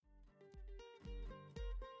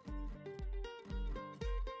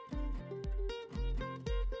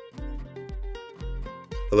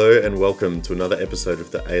Hello and welcome to another episode of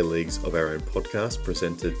the A-Leagues of Our Own podcast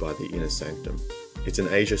presented by the Inner Sanctum. It's an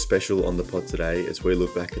Asia special on the pod today as we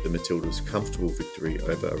look back at the Matildas' comfortable victory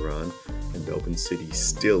over Iran and Melbourne City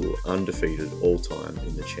still undefeated all time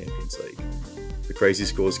in the Champions League. The crazy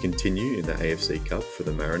scores continue in the AFC Cup for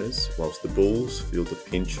the Mariners whilst the Bulls feel the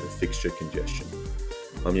pinch of fixture congestion.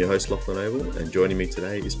 I'm your host Lachlan Abel and joining me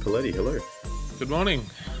today is Paletti. Hello. Good morning.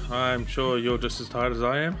 I'm sure you're just as tired as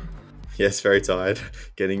I am. Yes, very tired.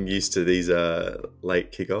 Getting used to these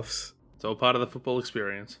late kickoffs. It's all part of the football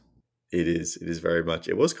experience. It is very much.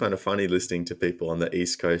 It was kind of funny listening to people on the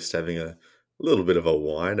East Coast having a little bit of a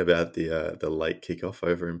whine about the late kickoff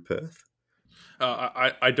over in Perth.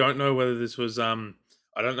 I don't know whether this was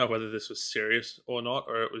serious or not,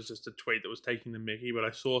 or it was just a tweet that was taking the mickey. But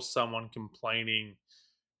I saw someone complaining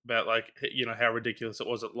about how ridiculous it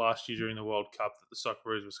was that last year during the World Cup that the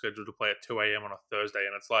Socceroos were scheduled to play at 2 a.m. on a Thursday,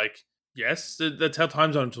 and it's like, yes, that's how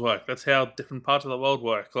time zones work. That's how different parts of the world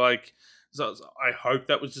work. So I hope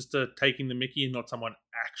that was just taking the mickey and not someone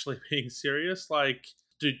actually being serious.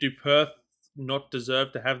 Do Perth not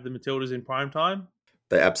deserve to have the Matildas in prime time?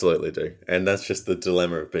 They absolutely do. And that's just the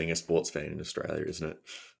dilemma of being a sports fan in Australia, isn't it?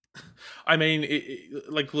 I mean,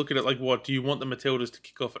 look at it. What do you want the Matildas to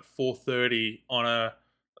kick off at 4:30 on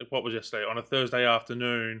what was yesterday, on a Thursday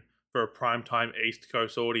afternoon for a primetime East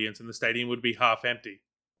Coast audience, and the stadium would be half empty?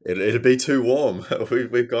 It'd be too warm.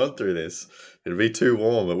 We've gone through this. It'd be too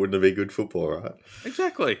warm. It wouldn't be good football, right?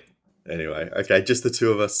 Exactly. Anyway, okay, just the two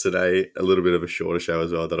of us today. A little bit of a shorter show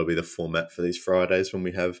as well. That'll be the format for these Fridays when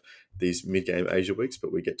we have these mid-game Asia weeks,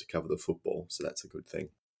 but we get to cover the football, so that's a good thing.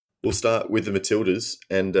 We'll start with the Matildas.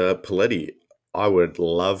 And Paletti, I would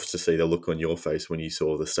love to see the look on your face when you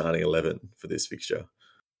saw the starting 11 for this fixture.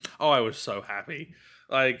 Oh, I was so happy.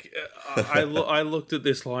 I looked at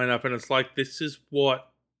this lineup and it's like, this is what,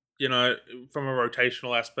 from a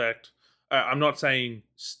rotational aspect, I'm not saying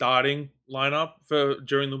starting lineup for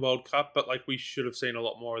during the World Cup, but we should have seen a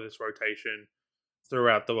lot more of this rotation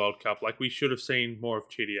throughout the World Cup. We should have seen more of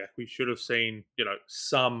Chidiac. We should have seen,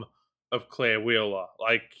 some of Claire Wheeler.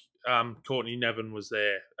 Courtney Nevin was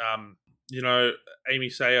there. Amy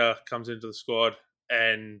Sayer comes into the squad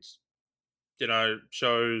and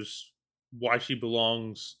shows why she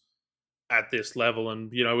belongs at this level.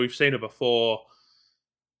 And, we've seen it before.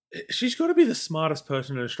 She's got to be the smartest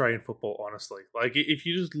person in Australian football, honestly. If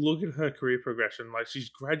you just look at her career progression, she's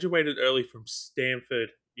graduated early from Stanford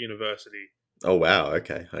University. Oh, wow.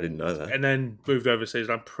 Okay. I didn't know that. And then moved overseas.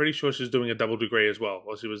 I'm pretty sure she's doing a double degree as well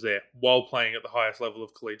while she was there, while playing at the highest level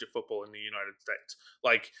of collegiate football in the United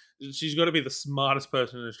States. She's got to be the smartest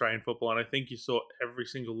person in Australian football. And I think you saw every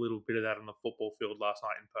single little bit of that on the football field last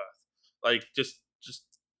night in Perth. Just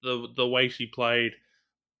the way she played.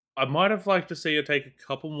 I might have liked to see her take a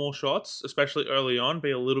couple more shots, especially early on,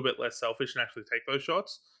 be a little bit less selfish and actually take those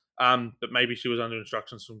shots. But maybe she was under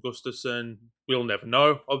instructions from Gustafsson. We'll never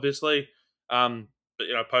know, obviously. But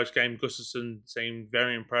post game, Gustafsson seemed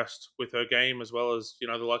very impressed with her game as well as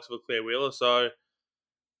the likes of a Claire Wheeler. So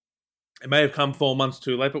it may have come 4 months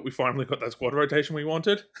too late, but we finally got that squad rotation we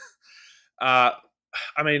wanted. I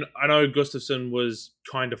know Gustafsson was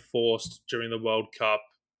kind of forced during the World Cup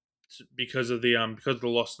because of the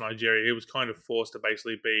loss to Nigeria. He was kind of forced to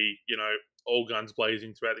basically be all guns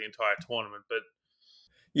blazing throughout the entire tournament. But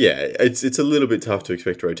yeah, it's a little bit tough to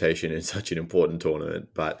expect rotation in such an important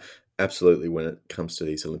tournament, but absolutely when it comes to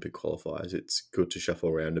these Olympic qualifiers, it's good to shuffle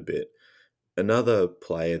around a bit. Another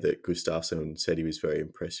player that Gustafsson said he was very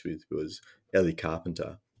impressed with was Ellie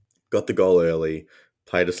Carpenter. Got the goal early,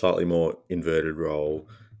 played a slightly more inverted role,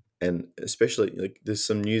 and especially there's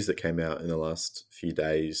some news that came out in the last few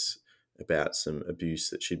days about some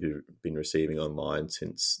abuse that she'd been receiving online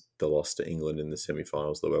since the loss to England in the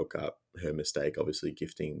semi-finals of the World Cup. Her mistake, obviously,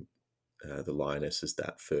 gifting the Lionesses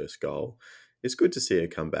that first goal. It's good to see her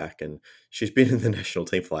come back, and she's been in the national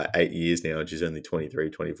team for 8 years now, and she's only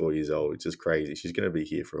 23, 24 years old, which is crazy. She's going to be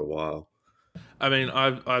here for a while.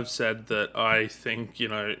 I've said that I think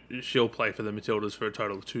she'll play for the Matildas for a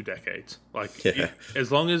total of 2 decades.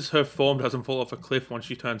 As long as her form doesn't fall off a cliff once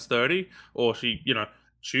she turns 30, or she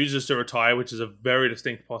chooses to retire, which is a very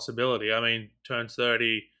distinct possibility. Turns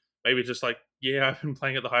 30, maybe just I've been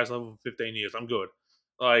playing at the highest level for 15 years. I'm good.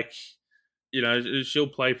 She'll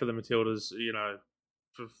play for the Matildas.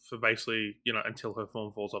 For basically, until her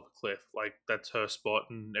form falls off a cliff. That's her spot,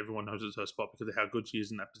 and everyone knows it's her spot because of how good she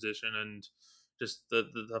is in that position and just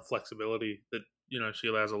the flexibility that, she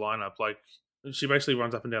allows a lineup. She basically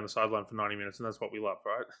runs up and down the sideline for 90 minutes, and that's what we love,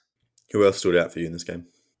 right? Who else stood out for you in this game?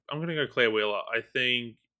 I'm going to go Claire Wheeler. I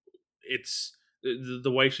think it's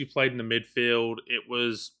the way she played in the midfield. It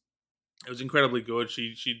was It was incredibly good.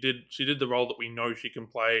 She did the role that we know she can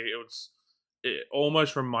play. It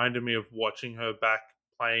almost reminded me of watching her back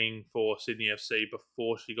playing for Sydney FC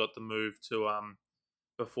before she got the move to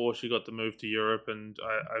Europe, and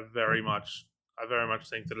I very much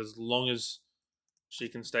think that as long as she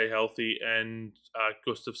can stay healthy and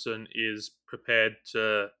Gustafsson is prepared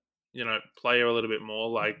to play her a little bit more,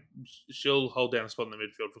 like she'll hold down a spot in the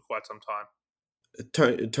midfield for quite some time.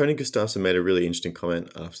 Tony Gustafsson made a really interesting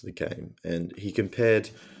comment after the game, and he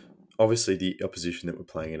compared obviously the opposition that we're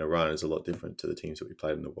playing in Iran is a lot different to the teams that we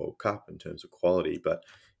played in the World Cup in terms of quality, but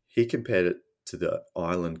he compared it to the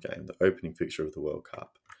Ireland game, the opening fixture of the World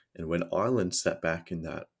Cup. And when Ireland sat back in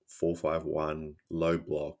that 4-5-1 low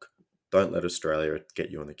block, don't let Australia get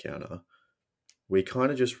you on the counter, we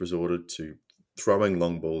kind of just resorted to throwing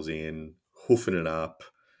long balls in, hoofing it up,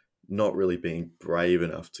 not really being brave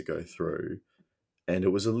enough to go through. And it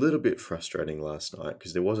was a little bit frustrating last night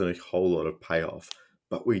because there wasn't a whole lot of payoff,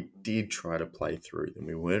 but we did try to play through them.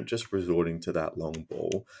 We weren't just resorting to that long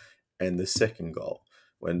ball. And the second goal,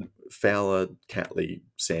 when Fowler, Catley,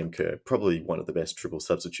 Sam Kerr, probably one of the best triple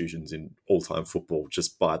substitutions in all-time football,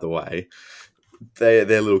 just by the way, their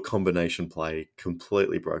little combination play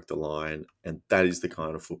completely broke the line, and that is the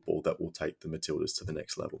kind of football that will take the Matildas to the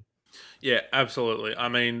next level. Yeah, absolutely. I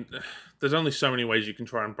mean, there's only so many ways you can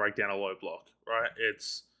try and break down a low block, right?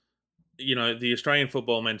 It's the Australian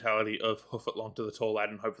football mentality of hoof it long to the tall lad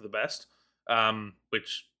and hope for the best.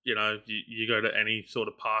 Which you go to any sort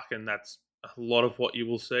of park and that's a lot of what you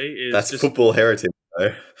will see is That's just football heritage,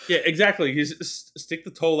 though. yeah, exactly. You stick the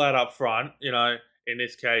tall lad up front. In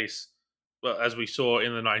this case, well, as we saw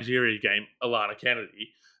in the Nigeria game, Alana Kennedy.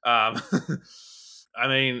 Um, I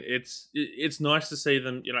mean, it's nice to see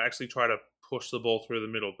them, actually try to push the ball through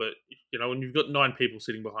the middle. But when you've got 9 people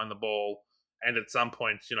sitting behind the ball, and at some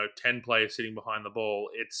point, 10 players sitting behind the ball,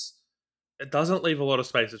 it doesn't leave a lot of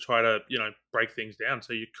space to try to break things down.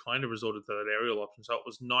 So you kind of resorted to that aerial option. So it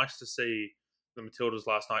was nice to see the Matildas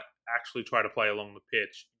last night actually try to play along the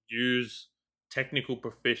pitch, use technical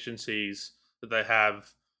proficiencies that they have,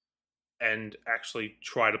 and actually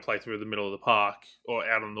try to play through the middle of the park or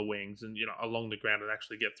out on the wings and along the ground and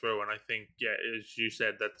actually get through. And I think, yeah, as you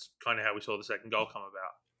said, that's kind of how we saw the second goal come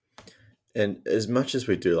about. And as much as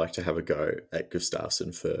we do like to have a go at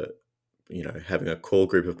Gustafsson for, having a core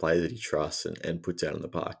group of players that he trusts and puts out in the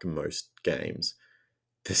park in most games,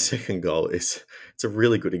 the second goal it's a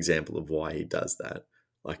really good example of why he does that.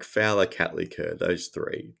 Like Fowler, Catley, Kerr, those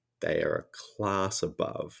three, they are a class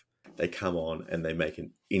above. They come on and they make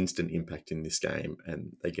an instant impact in this game,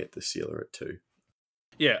 and they get the sealer at two.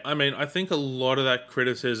 Yeah, I mean, I think a lot of that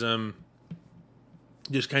criticism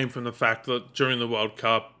just came from the fact that during the World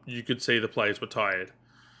Cup, you could see the players were tired,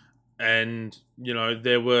 and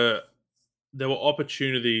there were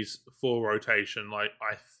opportunities for rotation. Like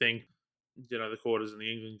I think the quarters in the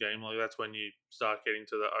England game, like that's when you start getting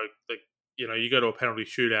to you go to a penalty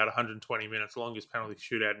shootout, 120 minutes, longest penalty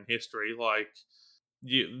shootout in history. Like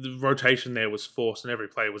the rotation there was forced, and every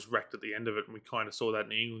player was wrecked at the end of it. And we kind of saw that in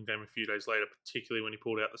the England game a few days later, particularly when he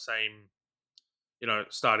pulled out the same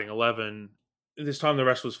starting 11. This time the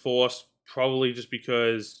rest was forced, probably just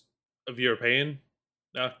because of European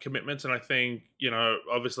commitments. And I think,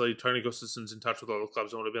 obviously Tony Gustafsson's in touch with all the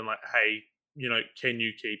clubs and would have been like, hey, can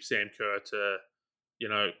you keep Sam Kerr to,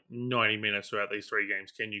 90 minutes throughout these 3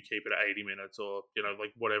 games? Can you keep it at 80 minutes or,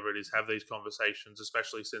 like whatever it is, have these conversations,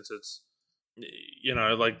 especially since it's,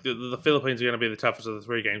 like the Philippines are going to be the toughest of the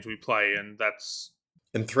 3 games we play. And that's,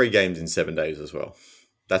 And 3 games in 7 days as well.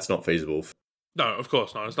 That's not feasible. no, of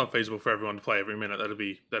course not. It's not feasible for everyone to play every minute. That'd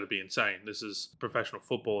be insane. This is professional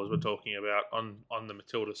football, as we're talking about on the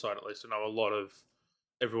Matilda side at least. I know a lot of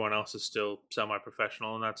everyone else is still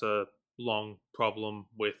semi-professional, and that's a long problem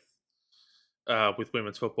with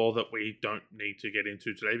women's football that we don't need to get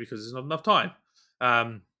into today because there's not enough time.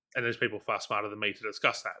 And there's people far smarter than me to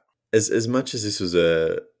discuss that. As much as this was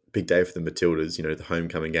a big day for the Matildas, the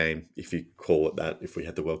homecoming game, if you call it that, if we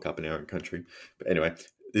had the World Cup in our own country. But anyway,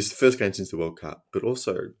 this is the first game since the World Cup, but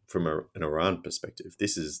also from an Iran perspective,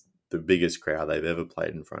 this is the biggest crowd they've ever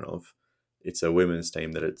played in front of. It's a women's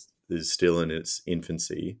team that is still in its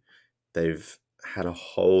infancy. They've had a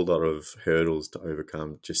whole lot of hurdles to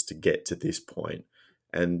overcome just to get to this point.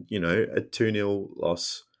 And, a 2-0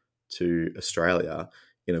 loss to Australia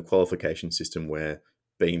in a qualification system where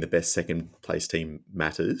being the best second place team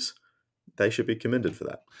matters, they should be commended for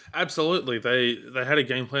that. Absolutely, they had a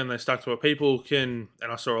game plan. They stuck to it. People can,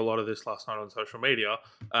 and I saw a lot of this last night on social media.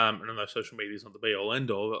 And I know social media is not the be all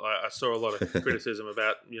end all, but I saw a lot of criticism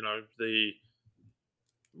about the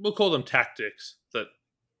we'll call them tactics that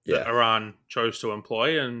Yeah. Iran chose to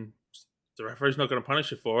employ, and the referee's not going to punish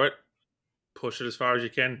you for it, push it as far as you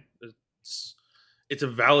can. It's a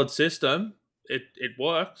valid system. It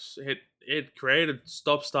works. It created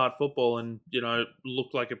stop start football, and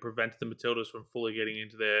looked like it prevented the Matildas from fully getting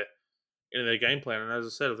into their game plan. And as I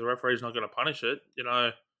said, if the referee's not going to punish it,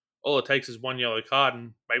 all it takes is one yellow card,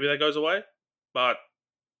 and maybe that goes away. But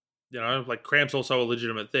like cramp's also a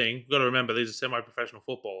legitimate thing. You've got to remember these are semi-professional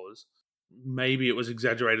footballers. Maybe it was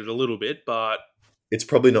exaggerated a little bit, but It's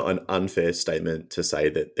probably not an unfair statement to say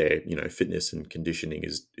that their fitness and conditioning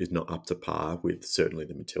is not up to par with certainly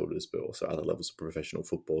the Matildas, but also other levels of professional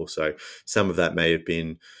football. So some of that may have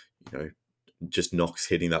been, you know, just Knox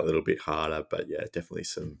hitting that little bit harder, but yeah, definitely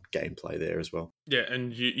some gameplay there as well. yeah.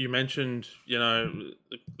 And you mentioned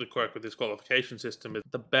the quirk with this qualification system is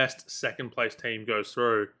the best second place team goes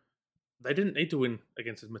through. They didn't need to win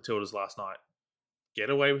against the Matildas last night. Get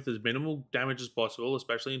away with as minimal damage as possible,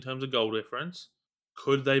 especially in terms of goal difference.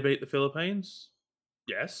 Could they beat the Philippines?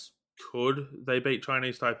 Yes. Could they beat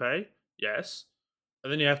Chinese Taipei? Yes.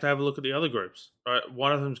 And then you have to have a look at the other groups. Right?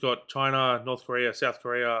 One of them's got China, North Korea, South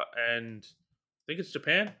Korea, and I think it's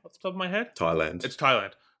Japan off the top of my head. Thailand. It's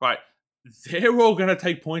Thailand. Right. They're all going to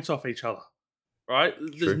take points off each other. Right?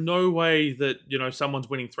 There's True. no way that, someone's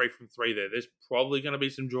winning 3 from 3 there. There's probably going to be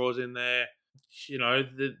some draws in there.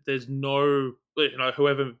 There's no,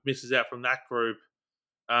 whoever misses out from that group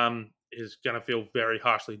is going to feel very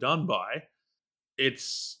harshly done by.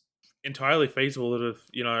 It's entirely feasible that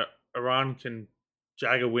if, Iran can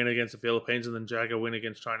jag a win against the Philippines and then jag a win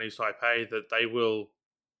against Chinese Taipei, that they will,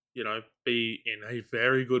 be in a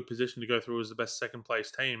very good position to go through as the best second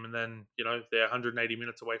place team. And then, they're 180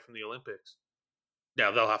 minutes away from the Olympics.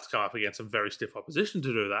 Now, they'll have to come up against some very stiff opposition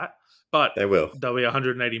to do that, but They will. they'll be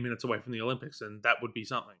 180 minutes away from the Olympics, and that would be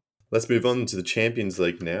something. Let's move on to the Champions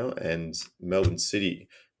League now, and Melbourne City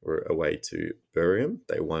were away to Birmingham.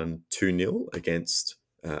 They won 2-0 against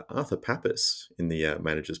Arthur Pappas in the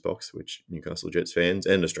manager's box, which Newcastle Jets fans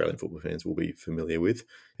and Australian football fans will be familiar with.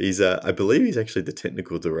 He's, I believe he's actually the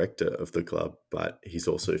technical director of the club, but he's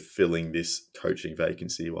also filling this coaching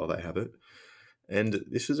vacancy while they have it. And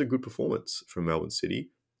this was a good performance from Melbourne City.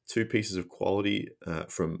 2 pieces of quality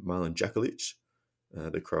from Marlon Jakalic,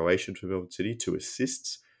 the Croatian from Melbourne City, 2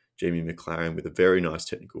 assists. Jamie McLaren with a very nice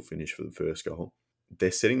technical finish for the first goal.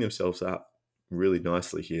 They're setting themselves up really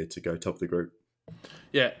nicely here to go top of the group.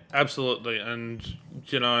 Yeah, absolutely. And,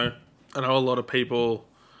 I know a lot of people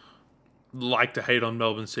like to hate on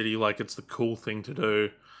Melbourne City like it's the cool thing to do,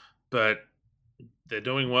 but they're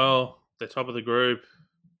doing well. They're top of the group.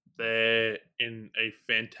 They're in a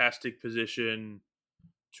fantastic position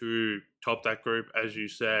to top that group, as you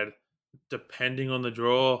said. Depending on the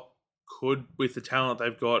draw, with the talent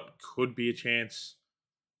they've got, could be a chance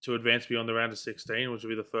to advance beyond the round of 16, which will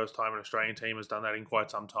be the first time an Australian team has done that in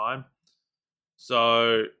quite some time.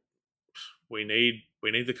 So we need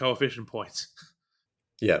the coefficient points.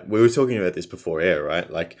 Yeah, we were talking about this before air, right?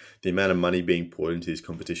 Like the amount of money being poured into these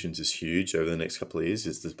competitions is huge over the next couple of years.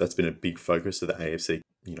 That's been a big focus of the AFC,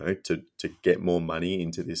 to get more money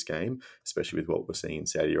into this game, especially with what we're seeing in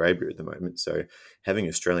Saudi Arabia at the moment. So having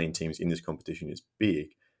Australian teams in this competition is big.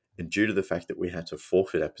 And due to the fact that we had to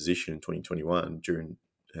forfeit our position in 2021 due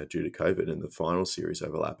to COVID and the final series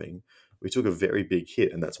overlapping, we took a very big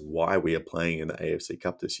hit. And that's why we are playing in the AFC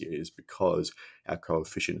Cup this year, is because our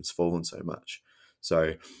coefficient has fallen so much.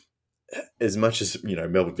 So as much as,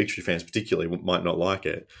 Melbourne Victory fans particularly might not like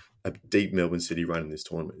it, a deep Melbourne City run in this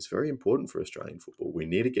tournament is very important for Australian football. We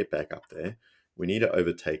need to get back up there. We need to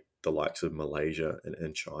overtake the likes of Malaysia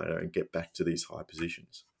and China and get back to these high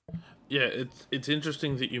positions. Yeah, it's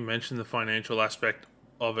interesting that you mentioned the financial aspect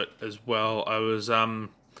of it as well. I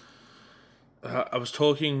was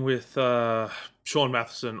talking with Sean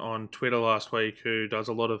Matheson on Twitter last week, who does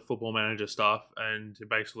a lot of football manager stuff, and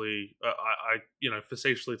basically, I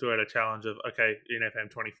facetiously threw out a challenge of, okay, in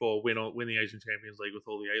FM24, win the Asian Champions League with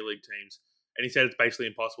all the A-League teams, and he said it's basically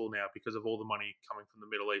impossible now because of all the money coming from the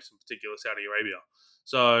Middle East, in particular Saudi Arabia.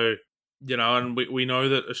 So, and we know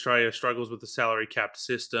that Australia struggles with the salary capped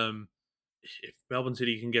system. If Melbourne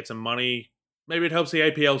City can get some money, maybe it helps the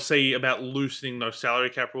APL see about loosening those salary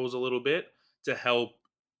cap rules a little bit to help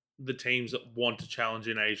the teams that want to challenge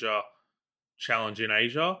in Asia,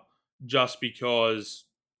 just because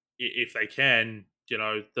if they can,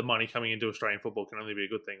 the money coming into Australian football can only be a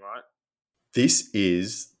good thing, right? This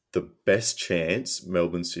is the best chance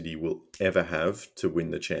Melbourne City will ever have to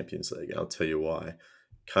win the Champions League. I'll tell you why.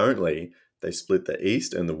 Currently, they split the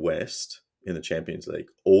East and the West in the Champions League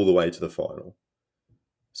all the way to the final.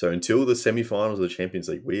 So until the semi-finals of the Champions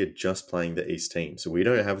League, we are just playing the East team. So we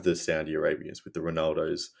don't have the Saudi Arabians with the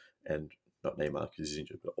Ronaldos and not Neymar because he's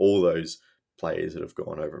injured, but all those players that have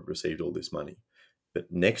gone over and received all this money.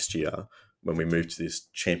 But next year, when we move to this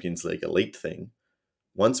Champions League elite thing,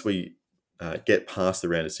 once we get past the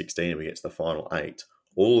round of 16 and we get to the final 8,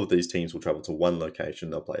 all of these teams will travel to one location.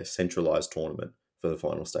 They'll play a centralised tournament for the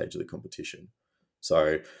final stage of the competition.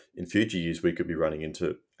 So in future years, we could be running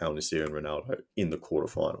into Al Nassr and Ronaldo in the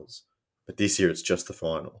quarterfinals. But this year, it's just the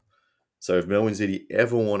final. So if Melbourne City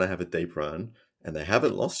ever want to have a deep run, and they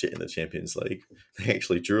haven't lost yet in the Champions League, they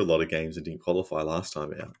actually drew a lot of games and didn't qualify last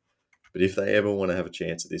time out. But if they ever want to have a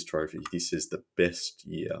chance at this trophy, this is the best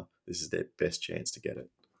year. This is their best chance to get it.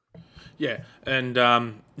 Yeah, and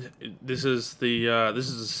this is the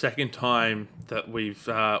second time that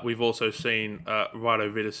we've also seen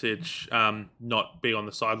Rado Vidicic not be on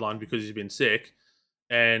the sideline because he's been sick,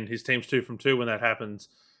 and his team's 2 from 2 when that happens.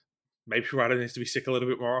 Maybe Rado needs to be sick a little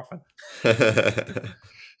bit more often.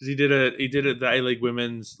 'Cause he did it the A League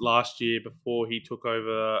Women's last year before he took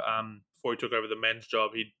over the men's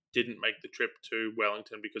job. He didn't make the trip to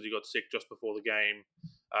Wellington because he got sick just before the game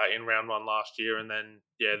in round 1 last year, and then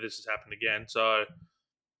this has happened again. So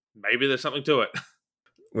maybe there's something to it.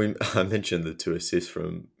 When I mentioned the 2 assists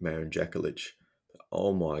from Marin Jakalic,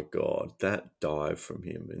 oh my God, that dive from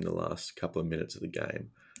him in the last couple of minutes of the game.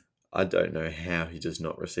 I don't know how he does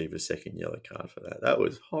not receive a second yellow card for that. That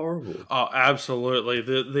was horrible. Oh, absolutely.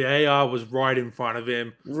 The AR was right in front of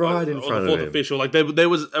him, Right in or front the of fourth him. official. Like there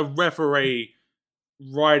was a referee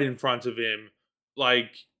right in front of him.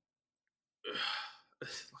 Like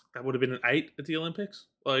that would have been an 8 at the Olympics.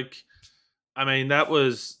 Like, I mean, that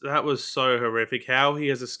was so horrific. How he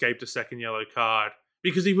has escaped a second yellow card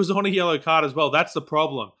because he was on a yellow card as well. That's the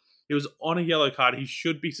problem. He was on a yellow card. He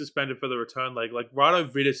should be suspended for the return leg. Like Rado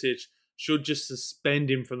Vidicic should just suspend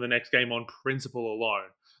him from the next game on principle alone.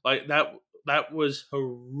 Like that was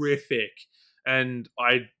horrific, and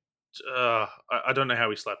I don't know how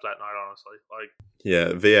he slept that night. Honestly, like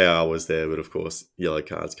Yeah, VAR was there, but of course, yellow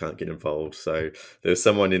cards can't get involved. So there was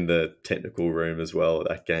someone in the technical room as well at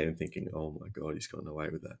that game thinking, oh my God, he's gotten away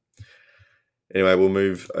with that. Anyway, we'll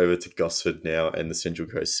move over to Gosford now and the Central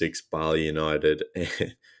Coast 6, Bali United.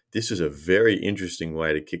 This was a very interesting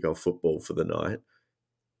way to kick off football for the night.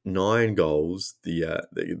 9 goals.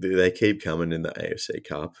 They keep coming in the AFC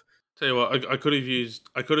Cup. tell you what, I could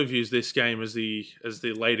have used this game as the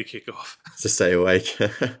later kickoff. To stay awake.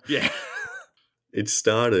 Yeah. It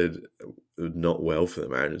started not well for the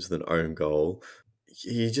Mariners with an own goal.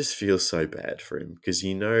 You just feel so bad for him because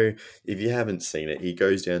if you haven't seen it, he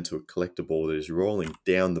goes down to a collector ball that is rolling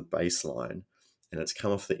down the baseline and it's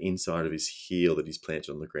come off the inside of his heel that he's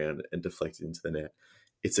planted on the ground and deflected into the net.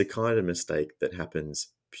 It's a kind of mistake that happens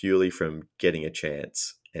purely from getting a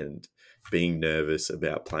chance and being nervous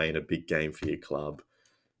about playing a big game for your club.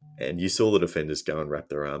 And you saw the defenders go and wrap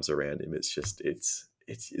their arms around him. It's just,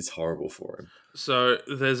 it's horrible for him. So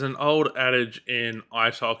there's an old adage in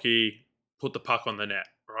ice hockey: put the puck on the net,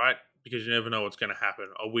 right? Because you never know what's going to happen.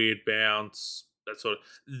 A weird bounce, that sort of.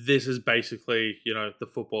 This is basically, the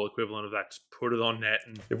football equivalent of that. Just put it on net,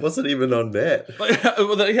 and It wasn't even on net.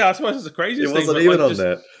 yeah, I suppose it's the craziest It thing. wasn't But even on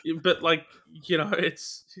net. But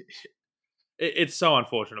it's so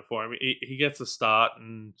unfortunate for him. He gets the start,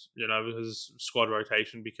 and his squad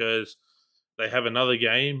rotation because they have another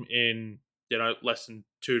game in less than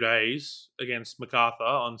 2 days against MacArthur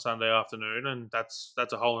on Sunday afternoon, and that's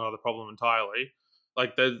a whole other problem entirely.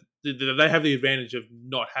 Like they have the advantage of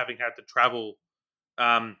not having had to travel,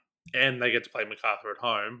 and they get to play MacArthur at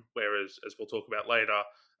home. Whereas, as we'll talk about later,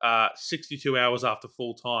 62 hours after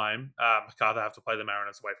full time, MacArthur have to play the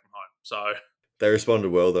Mariners away from home. So They responded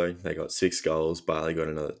well, though. They got 6 goals. Barley got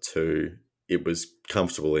another 2. It was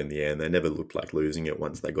comfortable in the end. They never looked like losing it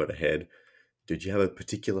once they got ahead. Did you have a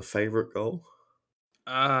particular favourite goal?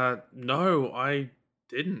 no, I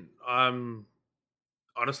didn't.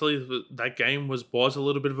 Honestly, that game was a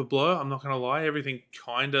little bit of a blur. I'm not going to lie. Everything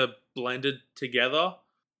kind of blended together,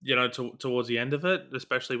 towards the end of it,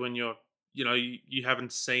 especially when you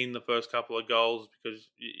haven't seen the first couple of goals because,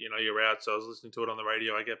 you're out. So I was listening to it on the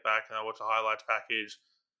radio. I get back and I watch a highlights package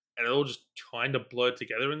and it all just kind of blurred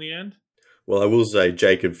together in the end. Well, I will say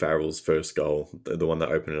Jacob Farrell's first goal, the one that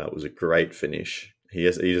opened it up, was a great finish. He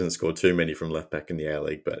doesn't score too many from left back in the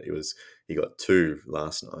A-League, but he got 2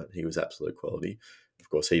 last night. He was absolute quality. Of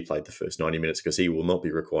course, he played the first 90 minutes because he will not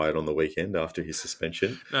be required on the weekend after his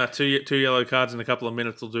suspension. No, two yellow cards in a couple of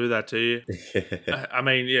minutes will do that to you. I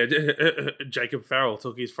mean, yeah, Jacob Farrell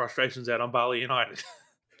took his frustrations out on Bali United.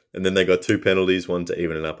 And then they got 2 penalties, one to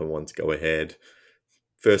even it up and one to go ahead.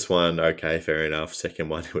 First one, okay, fair enough. Second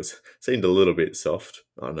one, seemed a little bit soft.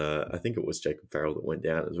 I think it was Jacob Farrell that went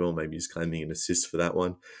down as well. Maybe he's claiming an assist for that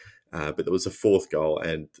one. But there was a fourth goal,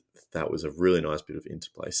 and that was a really nice bit of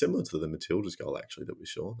interplay, similar to the Matildas goal actually that we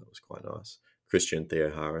saw. That was quite nice. Christian Theo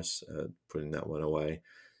Harris putting that one away.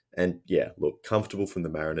 And yeah, look, comfortable from the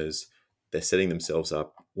Mariners. They're setting themselves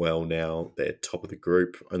up well now. They're top of the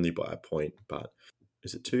group, only by a point. But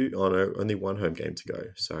is it two? Oh no, only one home game to go.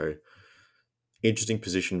 So interesting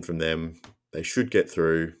position from them. They should get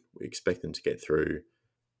through. We expect them to get through.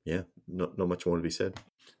 Yeah, not much more to be said.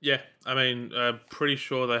 Yeah, I mean, pretty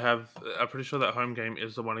sure they have. I'm pretty sure that home game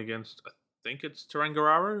is the one against. I think it's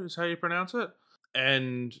Terenggara is how you pronounce it,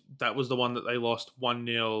 and that was the one that they lost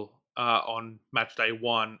 1-0 on match day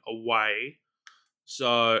one away.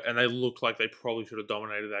 So, and they looked like they probably should have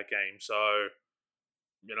dominated that game. So,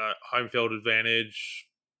 home field advantage.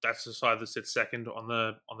 That's the side that sits second on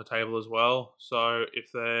the table as well. So,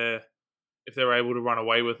 if they're able to run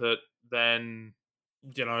away with it, then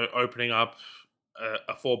opening up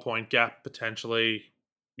a 4 point gap potentially,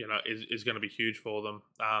 is going to be huge for them.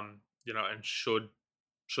 And should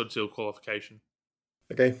seal qualification.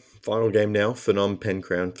 Okay, final game now. Phnom Penh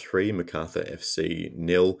Crown 3, MacArthur FC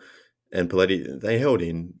nil. And Paletti, they held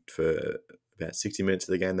in for about 60 minutes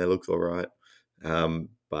of the game. They looked all right.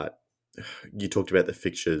 But you talked about the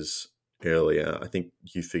fixtures earlier. I think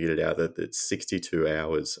you figured it out that it's 62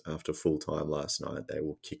 hours after full time last night. They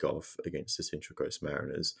will kick off against the Central Coast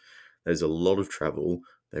Mariners. There's a lot of travel.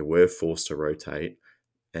 They were forced to rotate.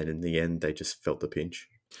 And in the end, they just felt the pinch.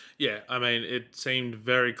 Yeah, I mean, it seemed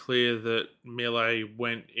very clear that Melee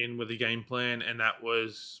went in with a game plan, and that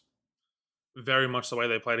was very much the way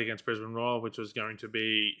they played against Brisbane Roar, which was going to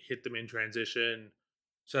be hit them in transition,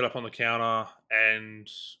 set up on the counter, and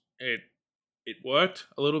it it worked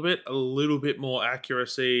a little bit more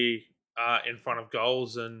accuracy in front of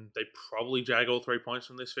goals, and they probably jag all 3 points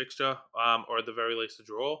from this fixture, or at the very least a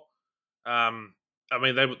draw. Um, I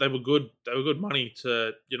mean, they were good. They were good money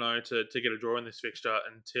to to get a draw in this fixture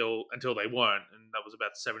until they weren't, and that was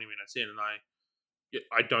about 70 minutes in. And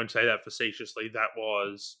I don't say that facetiously. That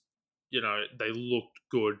was they looked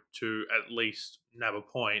good to at least nab a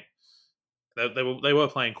point. They were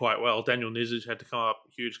playing quite well. Daniel Nizich had to come up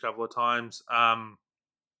a huge couple of times.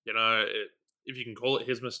 You know, it, if you can call it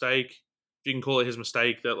his mistake, if you can call it his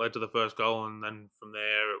mistake that led to the first goal, and then from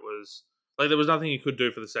there it was like there was nothing he could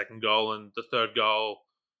do for the second goal, and the third goal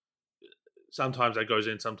sometimes that goes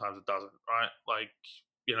in, sometimes it doesn't, right? Like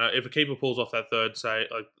if a keeper pulls off that third save,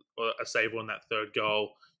 like or a save on that third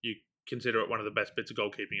goal, you consider it one of the best bits of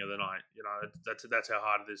goalkeeping of the night. That's how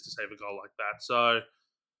hard it is to save a goal like that. So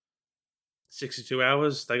 62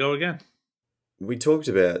 hours, they go again. We talked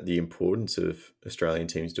about the importance of Australian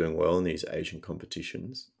teams doing well in these Asian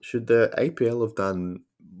competitions. Should the APL have done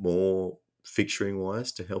more fixturing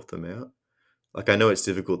wise to help them out? Like, I know it's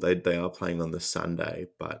difficult. They are playing on the Sunday,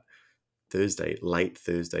 but late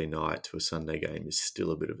Thursday night to a Sunday game is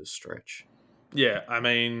still a bit of a stretch. Yeah, I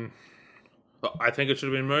mean, I think it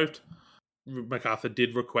should have been moved. MacArthur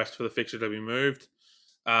did request for the fixture to be moved,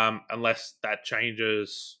 unless that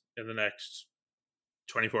changes in the next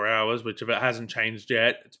 24 hours, which if it hasn't changed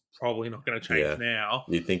yet, it's probably not going to change Yeah, now,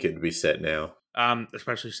 you'd think it'd be set now.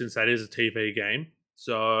 especially since that is a TV game.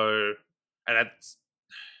 So, and that's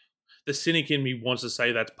the cynic in me wants to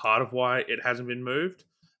say that's part of why it hasn't been moved.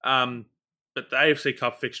 Um, but the AFC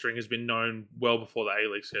Cup fixturing has been known well before the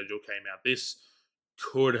A League schedule came out. This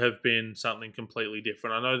could have been something completely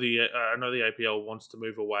different. I know the APL wants to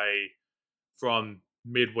move away from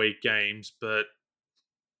midweek games, but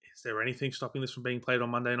is there anything stopping this from being played on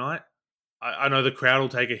Monday night? I know the crowd will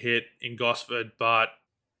take a hit in Gosford, but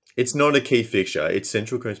It's not a key fixture. It's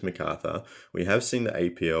Central Coast Macarthur. We have seen the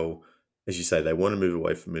APL, as you say, they want to move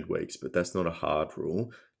away from midweeks, but that's not a hard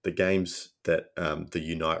rule. The games that the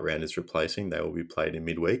Unite round is replacing, they will be played in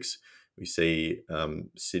midweeks. We see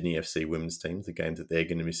Sydney FC women's teams, the game that they're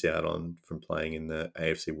going to miss out on from playing in the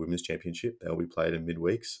AFC Women's Championship, they'll be played in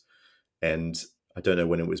midweeks. And I don't know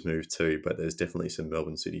when it was moved to, but there's definitely some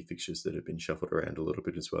Melbourne City fixtures that have been shuffled around a little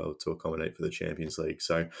bit as well to accommodate for the Champions League.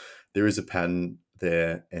 So there is a pattern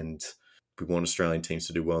there, and we want Australian teams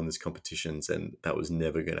to do well in these competitions, and that was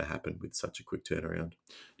never going to happen with such a quick turnaround.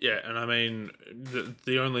 yeah, and I mean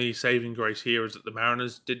the only saving grace here is that the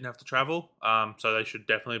Mariners didn't have to travel, so they should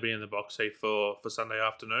definitely be in the box seat for Sunday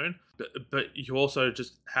afternoon. But you also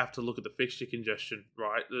just have to look at the fixture congestion,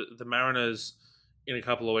 right? The Mariners in a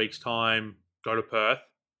couple of weeks' time go to Perth,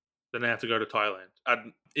 then they have to go to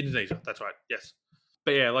Thailand, Indonesia. That's right. Yes.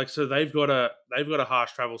 But yeah, like so they've got a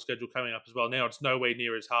harsh travel schedule coming up as well. Now it's nowhere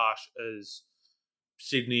near as harsh as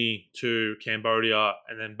Sydney to Cambodia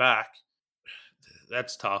and then back.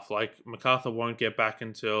 That's tough. Like MacArthur won't get back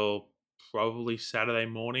until probably Saturday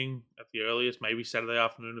morning at the earliest, maybe Saturday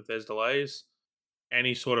afternoon if there's delays.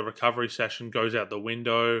 Any sort of recovery session goes out the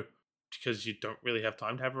window because you don't really have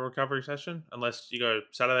time to have a recovery session unless you go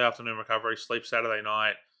Saturday afternoon recovery, sleep Saturday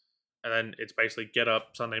night, and then it's basically get up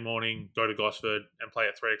Sunday morning, go to Gosford, and play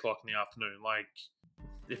at 3 o'clock in the afternoon. Like,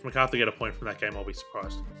 if MacArthur get a point from that game, I'll be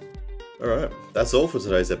surprised. All right, that's all for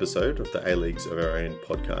today's episode of the A-Leagues of Our Own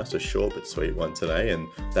podcast. A short but sweet one today, and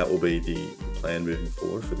that will be the plan moving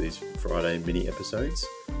forward for these Friday mini episodes.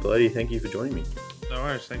 Lady, thank you for joining me. No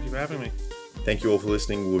worries. Thank you for having me. Thank you all for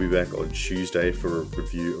listening. We'll be back on Tuesday for a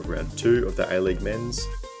review of round 2 of the A-League men's.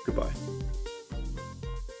 Goodbye.